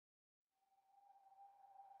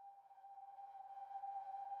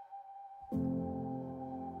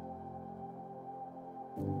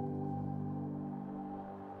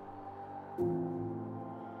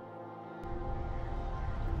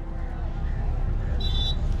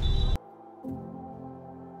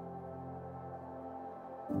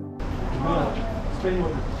explain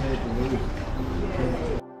what the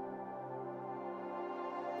means.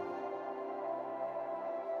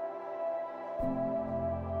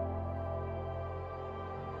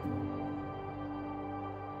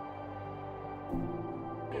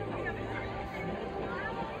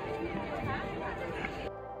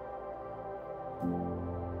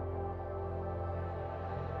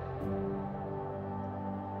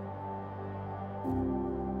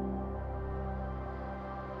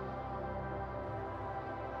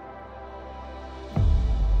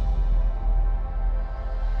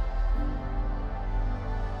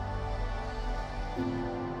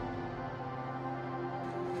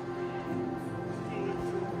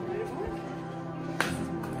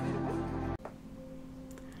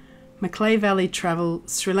 Macleay Valley Travel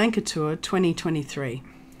Sri Lanka Tour 2023.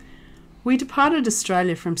 We departed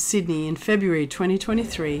Australia from Sydney in February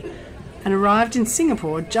 2023 and arrived in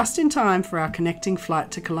Singapore just in time for our connecting flight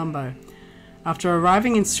to Colombo. After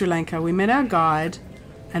arriving in Sri Lanka, we met our guide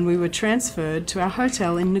and we were transferred to our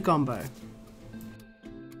hotel in Negombo.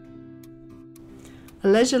 A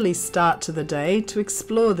leisurely start to the day to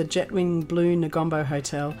explore the jet-wing blue Negombo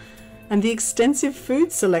Hotel and the extensive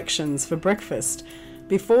food selections for breakfast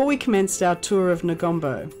before we commenced our tour of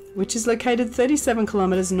Negombo, which is located 37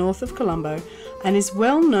 kilometres north of Colombo and is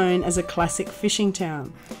well known as a classic fishing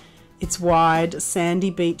town. Its wide, sandy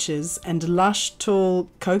beaches and lush, tall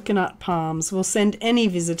coconut palms will send any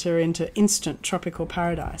visitor into instant tropical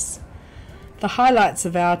paradise. The highlights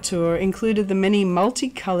of our tour included the many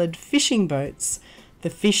multicoloured fishing boats, the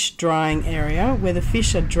fish drying area where the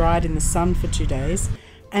fish are dried in the sun for 2 days,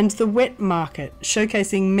 and the wet market,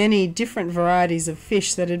 showcasing many different varieties of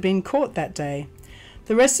fish that had been caught that day.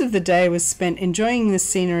 The rest of the day was spent enjoying the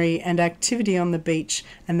scenery and activity on the beach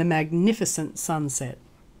and the magnificent sunset.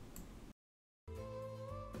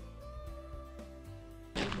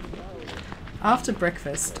 After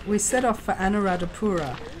breakfast, we set off for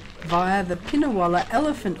Anuradhapura via the Pinnawala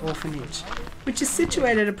Elephant Orphanage, which is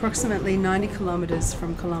situated approximately 90 kilometres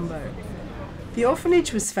from Colombo. The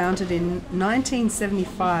orphanage was founded in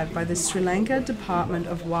 1975 by the Sri Lanka Department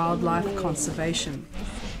of Wildlife Conservation.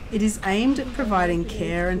 It is aimed at providing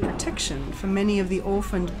care and protection for many of the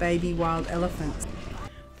orphaned baby wild elephants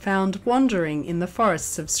found wandering in the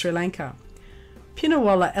forests of Sri Lanka.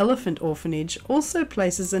 Pinnawala Elephant Orphanage also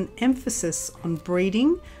places an emphasis on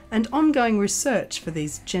breeding and ongoing research for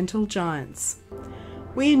these gentle giants.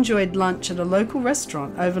 We enjoyed lunch at a local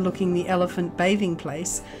restaurant overlooking the elephant bathing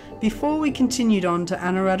place before we continued on to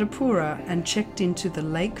Anuradhapura and checked into the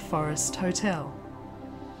Lake Forest Hotel.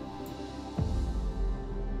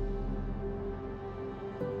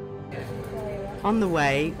 On the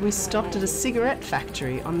way, we stopped at a cigarette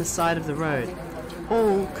factory on the side of the road,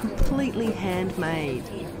 all completely handmade.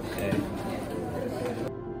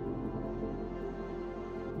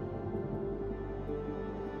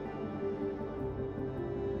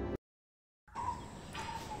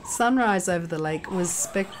 Sunrise over the lake was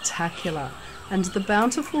spectacular, and the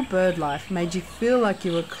bountiful bird life made you feel like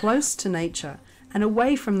you were close to nature and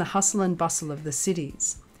away from the hustle and bustle of the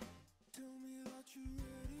cities.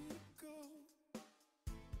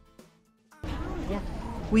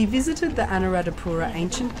 We visited the Anuradhapura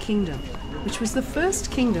Ancient Kingdom, which was the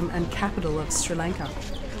first kingdom and capital of Sri Lanka.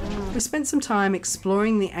 We spent some time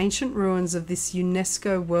exploring the ancient ruins of this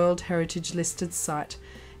UNESCO World Heritage listed site,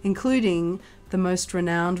 including the most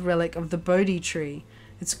renowned relic of the Bodhi tree.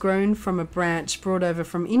 It's grown from a branch brought over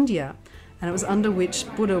from India, and it was under which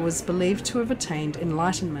Buddha was believed to have attained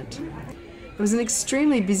enlightenment. It was an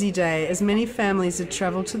extremely busy day as many families had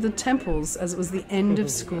travelled to the temples as it was the end of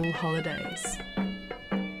school holidays.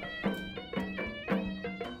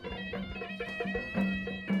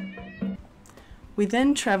 We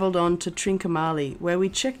then travelled on to Trincomalee, where we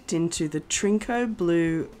checked into the Trinco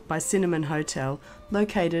Blue by Cinnamon Hotel,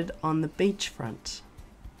 located on the beachfront.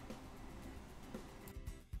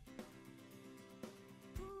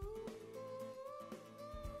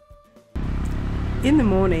 In the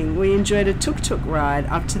morning, we enjoyed a tuk-tuk ride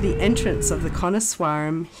up to the entrance of the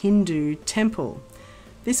Konaswaram Hindu temple.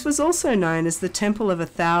 This was also known as the Temple of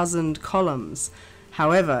 1,000 Columns.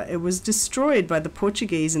 However, it was destroyed by the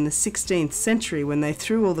Portuguese in the 16th century when they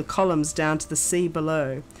threw all the columns down to the sea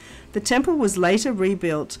below. The temple was later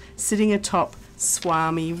rebuilt, sitting atop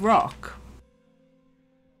Swami Rock.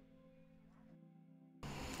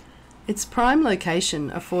 Its prime location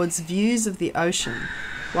affords views of the ocean,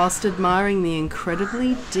 whilst admiring the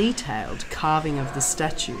incredibly detailed carving of the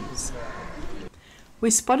statues. We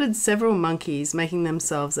spotted several monkeys making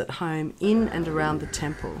themselves at home in and around the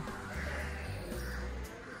temple.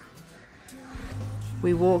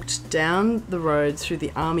 we walked down the road through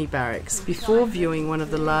the army barracks before viewing one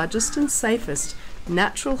of the largest and safest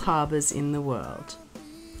natural harbours in the world.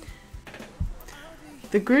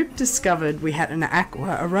 The group discovered we had an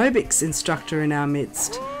aqua aerobics instructor in our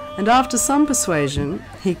midst, and after some persuasion,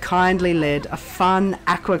 he kindly led a fun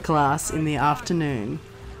aqua class in the afternoon.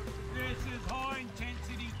 This is high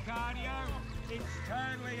intensity cardio. It's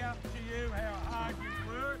totally up to you how hard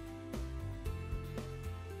you work.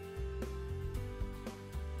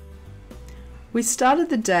 We started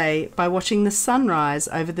the day by watching the sunrise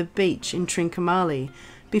over the beach in Trincomalee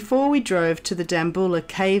before we drove to the Dambulla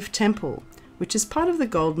cave temple, which is part of the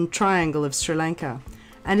Golden Triangle of Sri Lanka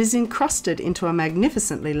and is encrusted into a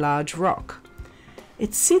magnificently large rock.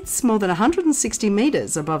 It sits more than 160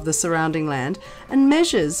 metres above the surrounding land and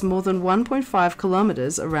measures more than 1.5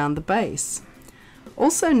 kilometres around the base.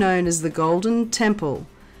 Also known as the Golden Temple,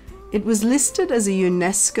 it was listed as a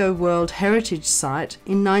UNESCO World Heritage Site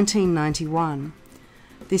in 1991.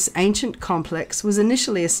 This ancient complex was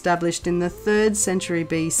initially established in the 3rd century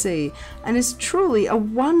BC and is truly a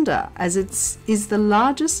wonder, as it is the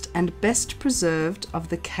largest and best preserved of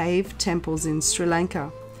the cave temples in Sri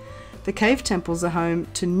Lanka. The cave temples are home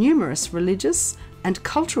to numerous religious and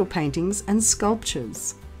cultural paintings and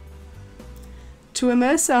sculptures. To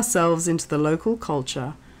immerse ourselves into the local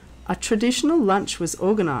culture, a traditional lunch was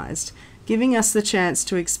organised, giving us the chance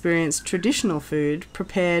to experience traditional food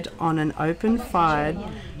prepared on an open fire,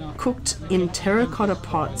 cooked in terracotta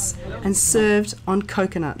pots and served on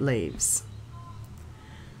coconut leaves.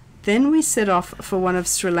 Then we set off for one of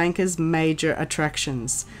Sri Lanka's major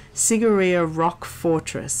attractions, Sigiriya Rock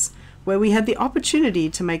Fortress, where we had the opportunity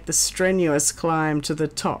to make the strenuous climb to the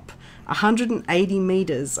top, 180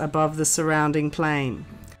 metres above the surrounding plain.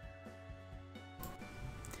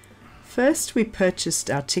 First we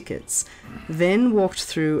purchased our tickets, then walked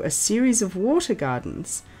through a series of water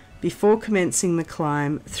gardens before commencing the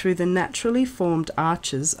climb through the naturally formed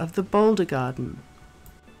arches of the boulder garden.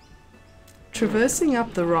 Traversing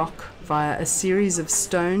up the rock via a series of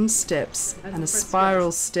stone steps and a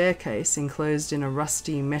spiral staircase enclosed in a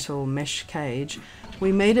rusty metal mesh cage,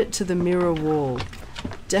 we made it to the mirror wall,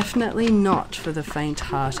 definitely not for the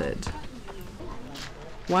faint-hearted.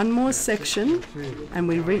 One more section and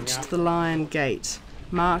we reached the lion gate,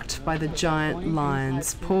 marked by the giant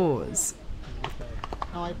lion's paws.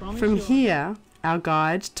 From here, our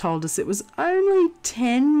guide told us it was only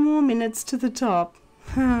 10 more minutes to the top.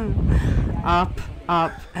 Up,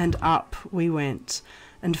 up and up we went,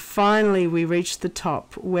 and finally we reached the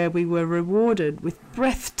top, where we were rewarded with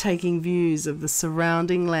breathtaking views of the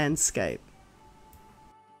surrounding landscape.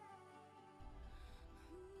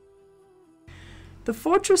 The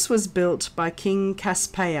fortress was built by King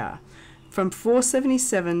Caspaya from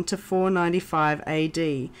 477 to 495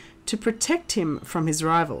 AD to protect him from his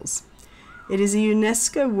rivals. It is a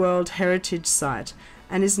UNESCO World Heritage Site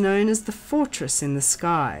and is known as the Fortress in the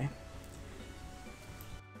Sky.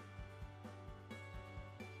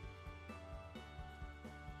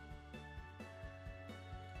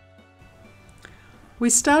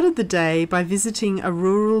 We started the day by visiting a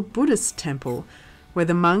rural Buddhist temple where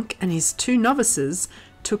the monk and his 2 novices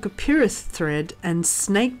took a pirith thread and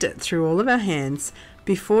snaked it through all of our hands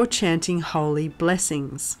before chanting holy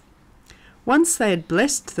blessings. Once they had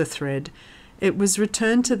blessed the thread, it was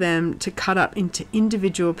returned to them to cut up into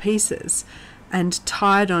individual pieces and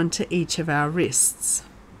tied onto each of our wrists.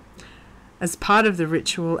 As part of the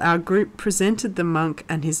ritual, our group presented the monk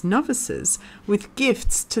and his novices with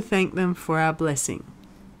gifts to thank them for our blessing.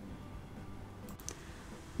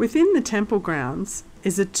 Within the temple grounds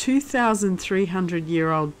is a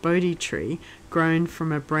 2,300-year-old Bodhi tree grown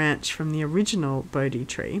from a branch from the original Bodhi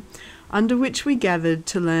tree, under which we gathered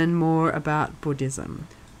to learn more about Buddhism.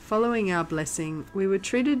 Following our blessing, we were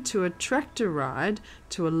treated to a tractor ride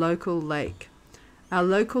to a local lake. Our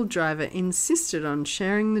local driver insisted on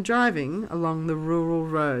sharing the driving along the rural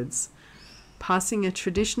roads, passing a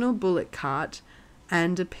traditional bullock cart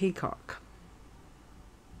and a peacock.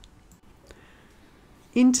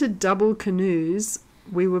 Into double canoes,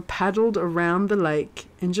 we were paddled around the lake,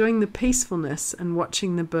 enjoying the peacefulness and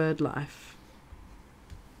watching the bird life.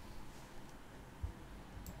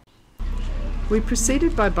 We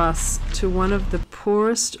proceeded by bus to one of the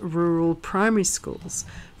poorest rural primary schools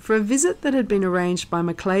for a visit that had been arranged by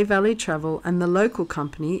Macleay Valley Travel and the local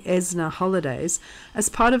company Esna Holidays as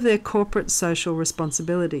part of their corporate social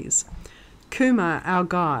responsibilities. Kumar, our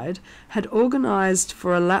guide, had organised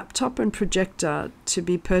for a laptop and projector to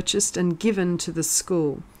be purchased and given to the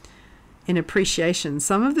school. In appreciation,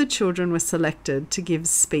 some of the children were selected to give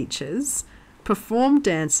speeches, perform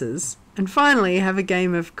dances, and finally have a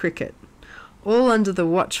game of cricket, all under the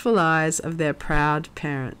watchful eyes of their proud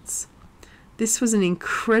parents. This was an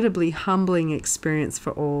incredibly humbling experience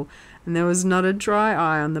for all, and there was not a dry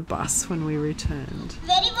eye on the bus when we returned.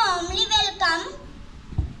 Very warmly welcome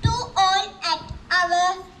to all at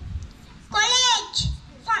our college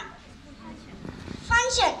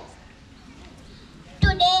function.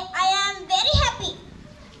 Today I am very happy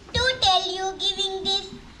to tell you giving this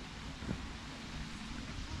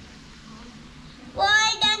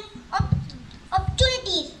golden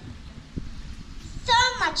opportunities. So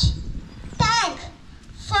much thanks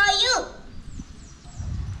for you.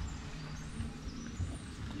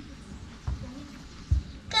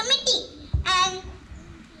 Committee and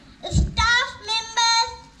staff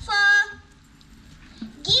members for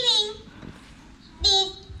giving this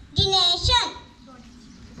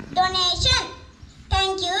donation.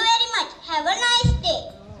 Thank you very much. Have a nice day.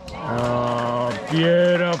 Oh,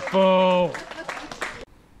 beautiful.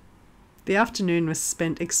 The afternoon was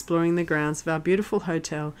spent exploring the grounds of our beautiful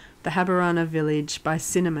hotel, the Habarana village by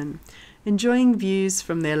Cinnamon, enjoying views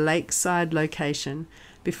from their lakeside location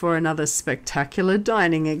before another spectacular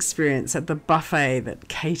dining experience at the buffet that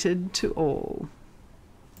catered to all.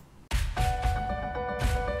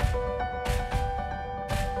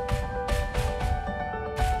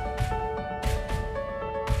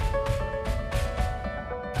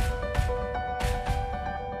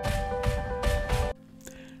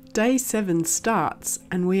 Day 7 starts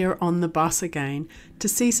and we are on the bus again to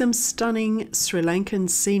see some stunning Sri Lankan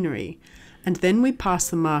scenery, and then we pass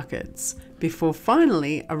the markets before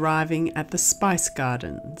finally arriving at the Spice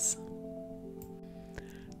Gardens.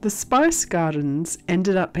 The Spice Gardens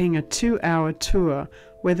ended up being a 2-hour tour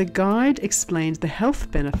where the guide explained the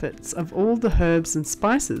health benefits of all the herbs and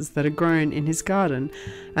spices that are grown in his garden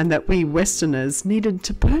and that we Westerners needed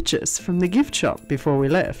to purchase from the gift shop before we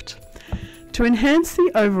left. To enhance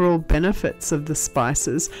the overall benefits of the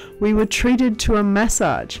spices, we were treated to a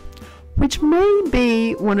massage, which may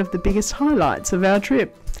be one of the biggest highlights of our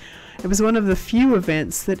trip. It was one of the few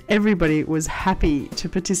events that everybody was happy to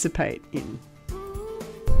participate in.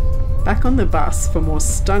 Back on the bus for more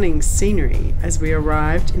stunning scenery as we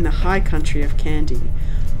arrived in the high country of Kandy,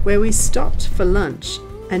 where we stopped for lunch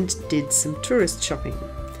and did some tourist shopping.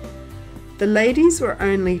 The ladies were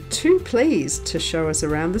only too pleased to show us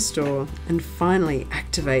around the store and finally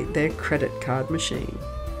activate their credit card machine.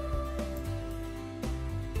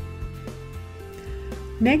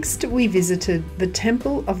 Next, we visited the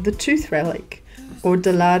Temple of the Tooth Relic, or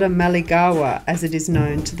Dalada Maligawa as it is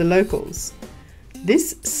known to the locals.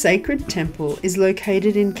 This sacred temple is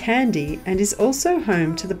located in Kandy and is also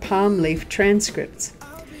home to the palm leaf transcripts.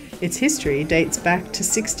 Its history dates back to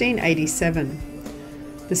 1687.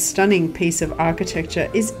 The stunning piece of architecture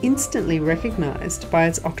is instantly recognised by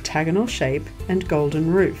its octagonal shape and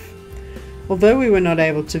golden roof. Although we were not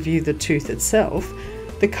able to view the tooth itself,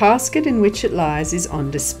 the casket in which it lies is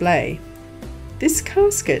on display. This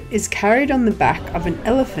casket is carried on the back of an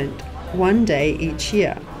elephant one day each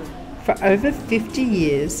year. For over 50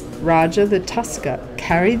 years, Raja the Tusker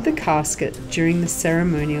carried the casket during the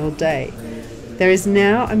ceremonial day. There is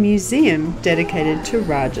now a museum dedicated to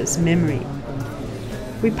Raja's memory.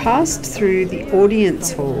 We passed through the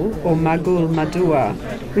audience hall, or Magul Madua,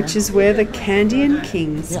 which is where the Kandian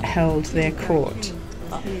kings held their court.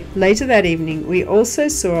 Later that evening, we also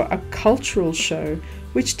saw a cultural show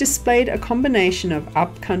which displayed a combination of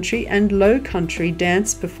up-country and low-country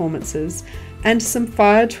dance performances and some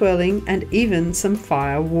fire twirling and even some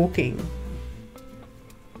fire walking.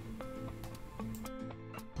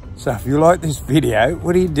 So if you like this video,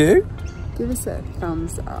 what do? Give us a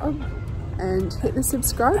thumbs up and hit the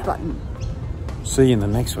subscribe button. See you in the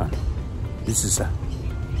next one. This is a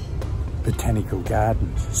Botanical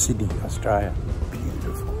Gardens, Sydney, Australia.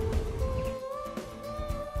 Beautiful.